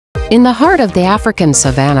In the heart of the African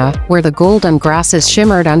savanna, where the golden grasses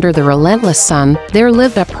shimmered under the relentless sun, there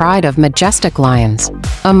lived a pride of majestic lions.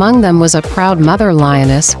 Among them was a proud mother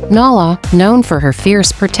lioness, Nala, known for her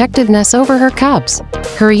fierce protectiveness over her cubs.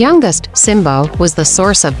 Her youngest, Simba, was the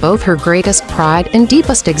source of both her greatest pride and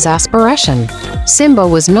deepest exasperation. Simba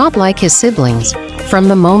was not like his siblings. From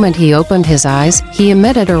the moment he opened his eyes, he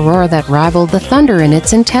emitted a roar that rivaled the thunder in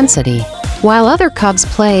its intensity. While other cubs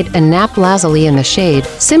played and napped lazily in the shade,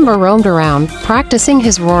 Simba roamed around, practicing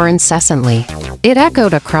his roar incessantly. It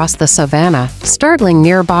echoed across the savanna, startling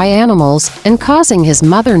nearby animals and causing his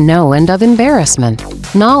mother no end of embarrassment.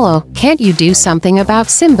 "Nala, can't you do something about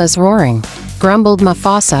Simba's roaring?" grumbled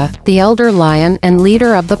Mufasa, the elder lion and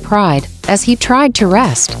leader of the pride, as he tried to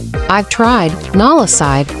rest. "I've tried," Nala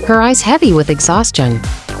sighed, her eyes heavy with exhaustion.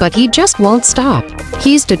 "But he just won't stop.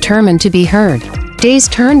 He's determined to be heard." Days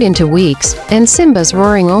turned into weeks, and Simba's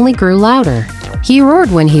roaring only grew louder. He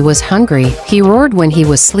roared when he was hungry, he roared when he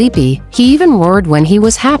was sleepy, he even roared when he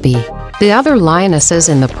was happy. The other lionesses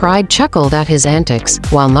in the pride chuckled at his antics,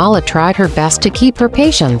 while Nala tried her best to keep her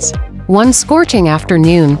patience. One scorching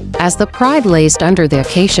afternoon, as the pride lazed under the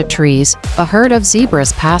acacia trees, a herd of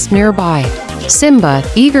zebras passed nearby. Simba,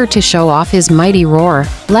 eager to show off his mighty roar,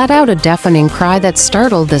 let out a deafening cry that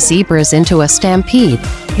startled the zebras into a stampede.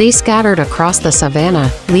 They scattered across the savanna,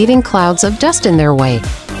 leaving clouds of dust in their wake.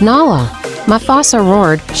 "Nala!" Mufasa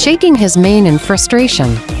roared, shaking his mane in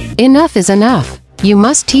frustration. "Enough is enough. You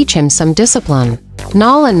must teach him some discipline."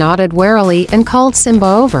 Nala nodded warily and called Simba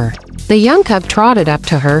over. The young cub trotted up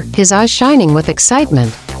to her, his eyes shining with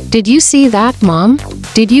excitement. "Did you see that, Mom?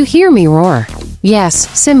 Did you hear me roar?" "Yes,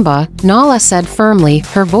 Simba," Nala said firmly,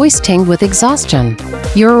 her voice tinged with exhaustion.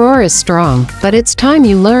 "Your roar is strong, but it's time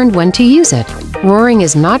you learned when to use it. Roaring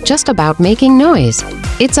is not just about making noise.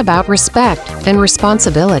 It's about respect and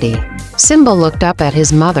responsibility." Simba looked up at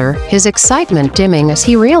his mother, his excitement dimming as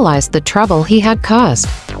he realized the trouble he had caused.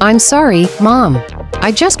 "I'm sorry, Mom.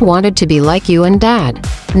 I just wanted to be like you and Dad."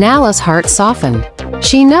 Nala's heart softened.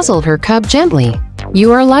 She nuzzled her cub gently.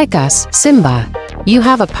 "You are like us, Simba. You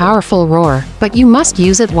have a powerful roar, but you must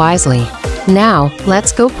use it wisely. Now,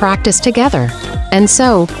 let's go practice together." And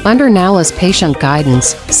so, under Nala's patient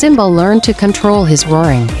guidance, Simba learned to control his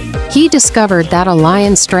roaring. He discovered that a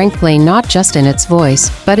lion's strength lay not just in its voice,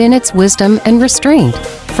 but in its wisdom and restraint.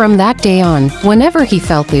 From that day on, whenever he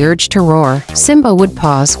felt the urge to roar, Simba would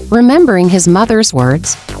pause, remembering his mother's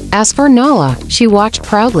words. As for Nala, she watched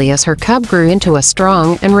proudly as her cub grew into a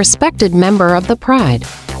strong and respected member of the pride.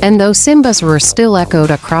 And though Simba's roar still echoed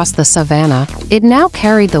across the savanna, it now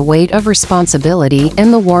carried the weight of responsibility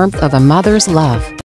and the warmth of a mother's love.